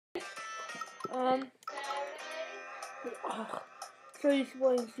Um, so he's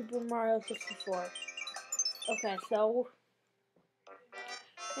playing Super Mario 64. Okay, so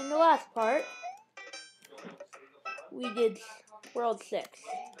in the last part, we did World 6.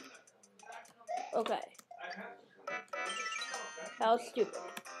 Okay. That was stupid.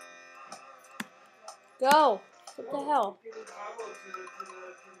 Go! What the hell?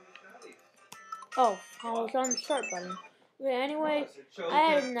 Oh, I was on the start button. Okay, anyway, I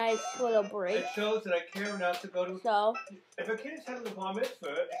had a nice little break. It shows that I care enough to go to. So. If a kid is having a bar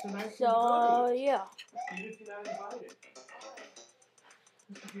mitzvah, it's a nice thing to So, go to. yeah. Even if you're not invited.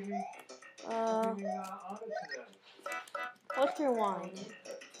 Just to giving honor to them. Let's rewind.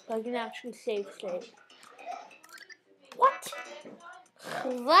 So I can actually save state. What?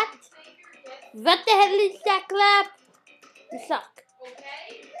 What? What the hell is that clap? You suck.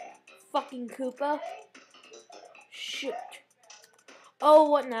 Fucking Koopa. Shoot. Oh,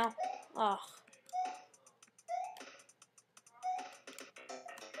 what now? Ugh.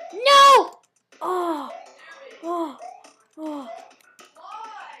 No! Oh. Oh. Oh.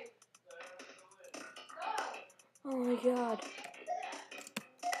 Oh my god.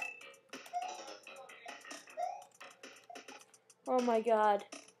 Oh my god.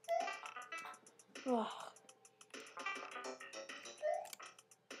 Oh.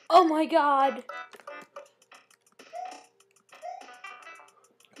 Oh my god.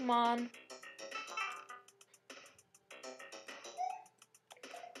 Come on.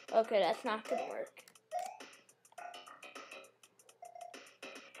 Okay, that's not gonna work.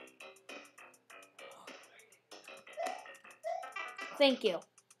 Thank you.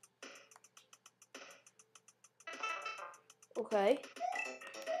 Okay.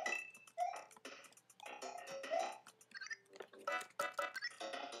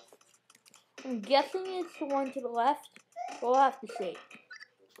 I'm guessing it's the one to the left. We'll have to see.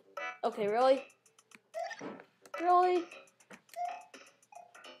 Okay, really? Really?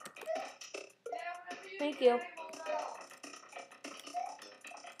 Thank you.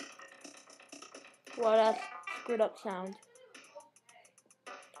 Well, that's screwed up sound.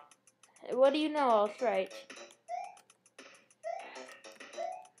 What do you know? I was right.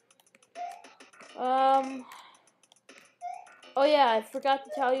 Oh yeah, I forgot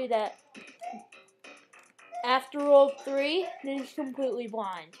to tell you that after World 3, he's completely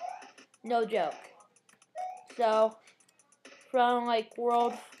blind. No joke. So, from like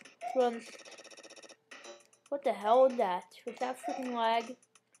World... What the hell was that? Was that freaking lag?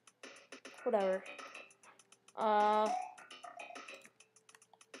 Whatever.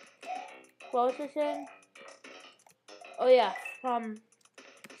 What was I saying? Oh yeah,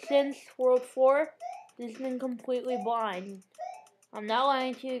 since World 4, he's been completely blind. I'm not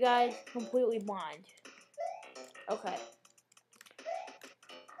lying to you guys, completely blind. Okay.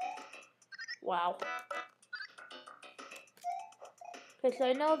 Wow. Okay, so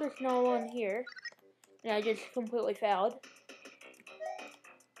I know there's no one here. And I just completely failed.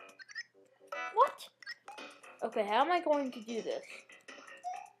 What? Okay, how am I going to do this?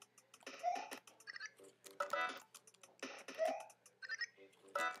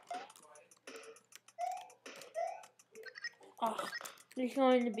 Oh, this is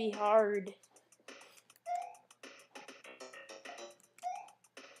going to be hard.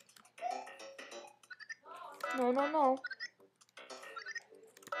 No, no, no.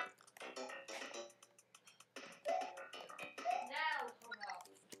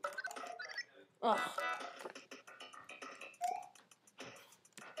 Ugh.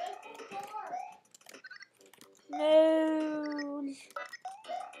 No.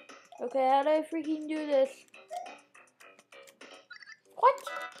 Okay, how do I freaking do this? What?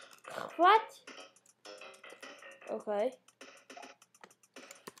 What? Okay.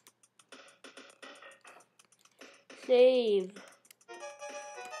 Save.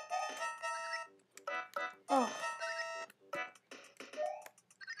 Oh.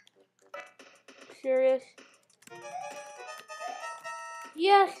 Serious?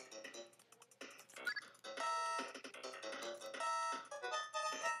 Yes!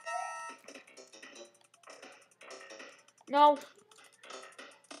 No.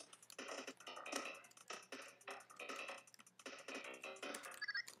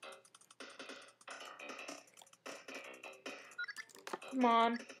 Come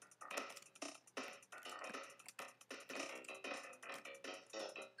on.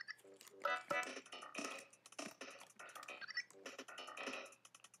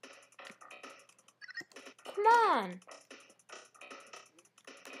 Come on.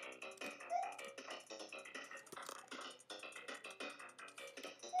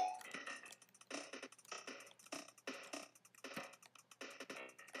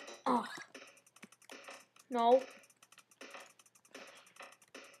 Oh. No.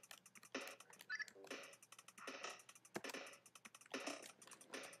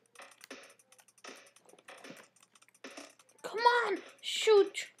 Come on,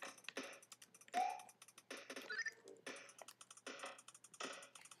 shoot.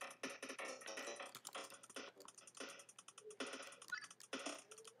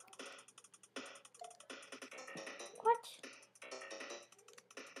 What?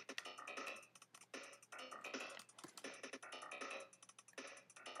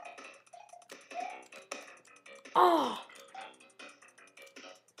 Oh.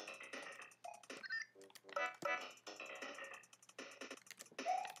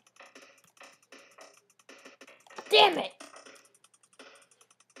 Damn it.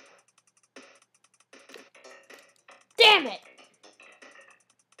 Damn it.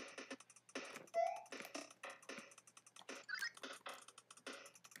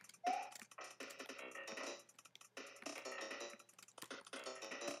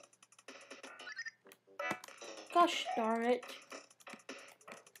 Gosh darn it.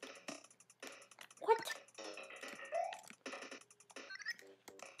 What?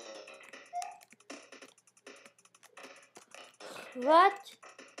 What?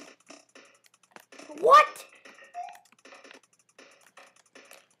 What?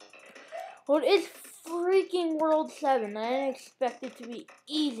 Well, it is freaking World 7. I didn't expect it to be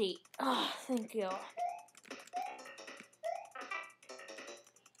easy. Ah, thank you.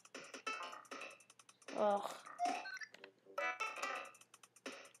 Ugh.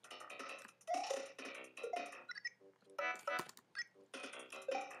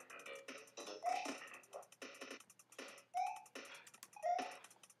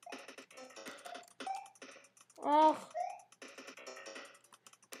 Oh.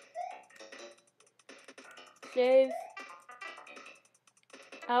 Save.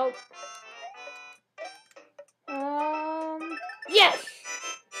 Out. Yes!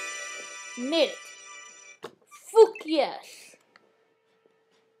 Made it. Fuck yes.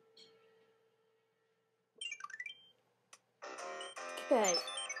 Okay.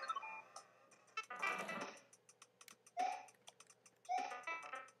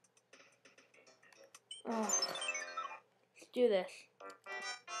 Oh. Let's do this.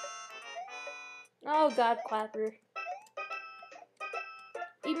 Oh god, Clapper.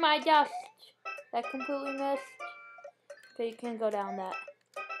 Eat my dust. That completely missed. Okay, you can go down that.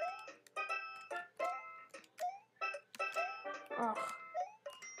 Ugh.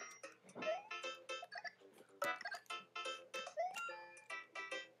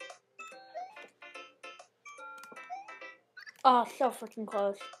 Oh, so freaking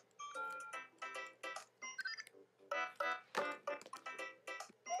close.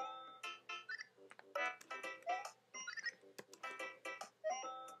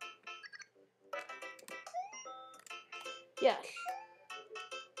 Yes.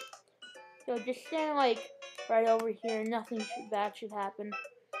 So just stand like right over here. Nothing bad should happen.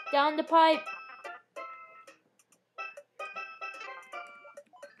 Down the pipe.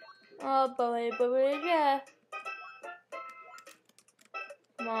 Oh, boy, yeah.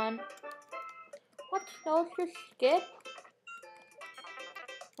 Come on. What? That was just skip?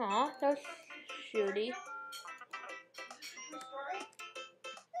 Aw, that was shooty.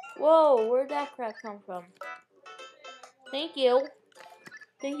 Whoa, where'd that crap come from? Thank you.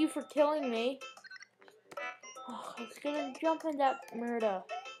 Thank you for killing me. Oh, I was gonna jump in that murder.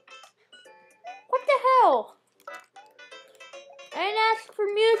 What the hell? I didn't ask for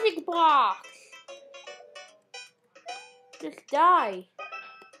music box. Just die.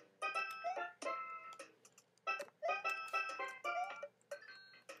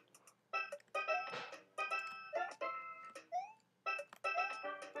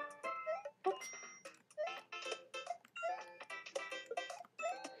 What?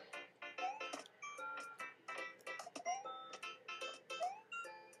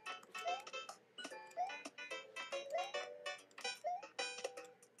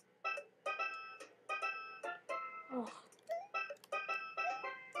 Oh.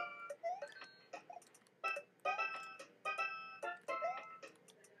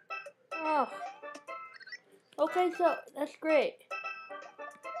 Oh. Okay, so that's great.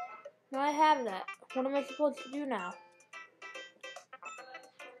 Now I have that. What am I supposed to do now?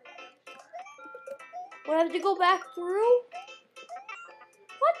 Will I have to go back through?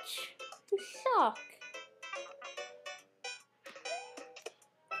 What? You suck.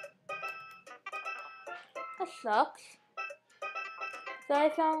 That sucks. So I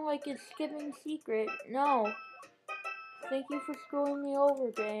found like a skipping secret. No. Thank you for screwing me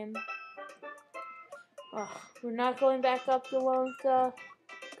over, game. Ugh, we're not going back up the Lone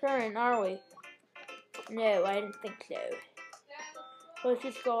Current, are we? No, I didn't think so. Let's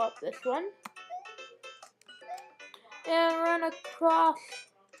just go up this one. And run across.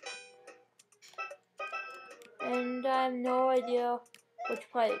 And I have no idea which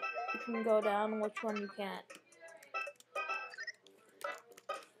pipe you can go down and which one you can't.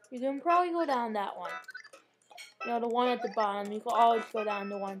 You can probably go down that one. You know, the one at the bottom. You can always go down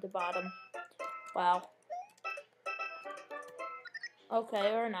the one at the bottom. Wow.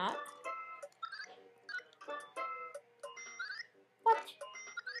 Okay, or not. What?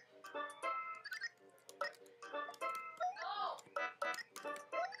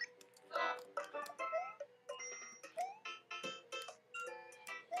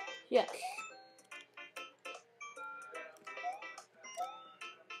 Yes.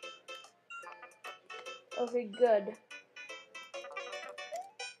 Okay, good.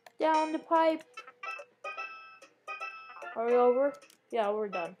 Down the pipe. Are we over? Yeah, we're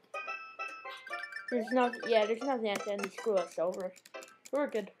done. There's nothing at the end to screw us over. We're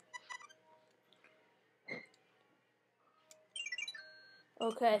good.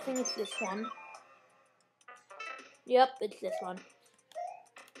 Okay, I think it's this one. Yep, it's this one.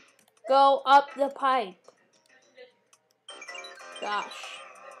 Go up the pipe. Gosh.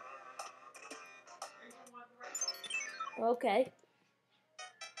 Okay.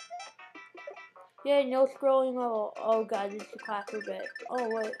 Yeah, no scrolling. Oh god, this is a clapper bit. Oh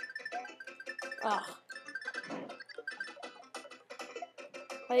wait. Ugh.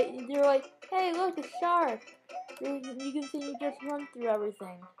 Like, they're like, hey, look, a shark. You can see you just run through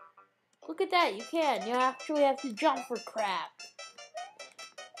everything. Look at that, you can. You actually have to jump for crap.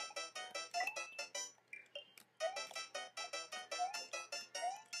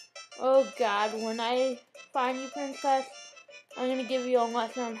 Oh god, when I find you, princess, I'm gonna give you a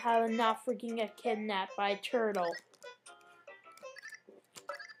lesson on how to not freaking get kidnapped by a turtle.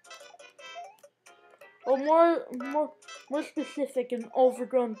 Or more specific, an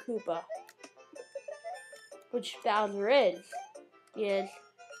overgrown Koopa. Which Bowser is. He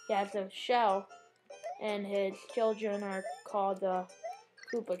has a shell, and his children are called the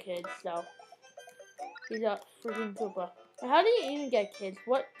Koopa kids, so he's a freaking Koopa. How do you even get kids?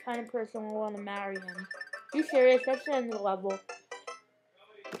 What kind of person will want to marry him? You serious? That's the end of the level.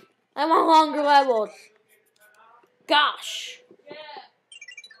 I want longer levels. Gosh.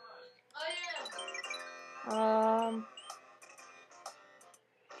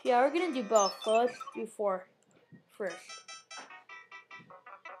 Yeah, we're gonna do both. So let's do 4 first.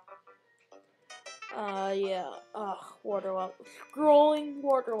 Yeah. Ugh, water level. Scrolling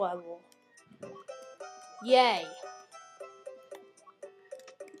water level. Yay.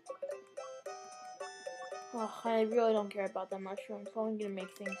 Ugh, I really don't care about that mushroom, so I'm gonna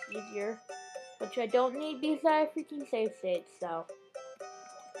make things easier. Which I don't need because I have freaking save states, so.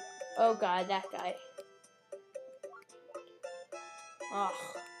 Oh god, that guy. Ugh.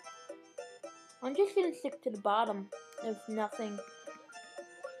 I'm just gonna stick to the bottom if nothing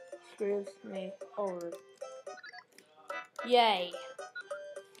screws me over. Yay.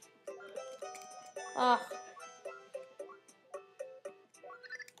 Ugh.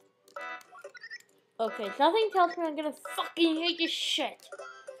 Okay, something tells me I'm gonna fucking hate this shit.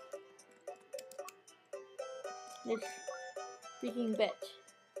 This freaking bit.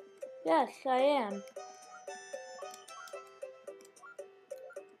 Yes, I am.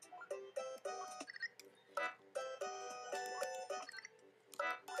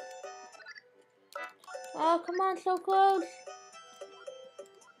 Oh, come on, so close.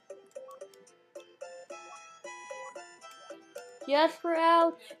 Yes, we're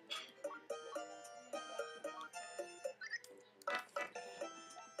out.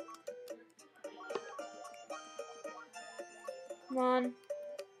 Come on.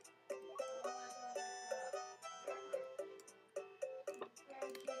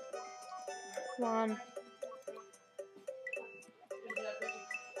 Come on.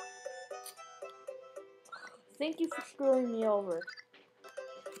 Thank you for screwing me over.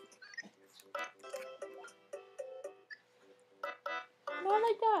 Why did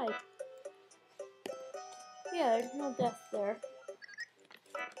I die? Yeah, there's no death there.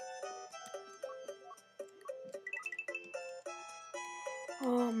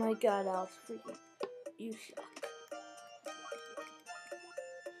 Oh my god, Alex, freaking. You suck.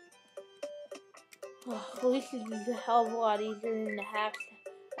 Oh, at least this is a hell of a lot easier than the hacks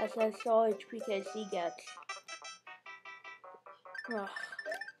SSO HPKC gets. Oh.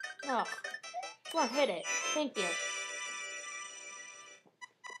 Oh. Come on, hit it. Thank you.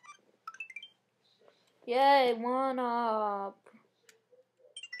 Yay, 1 up.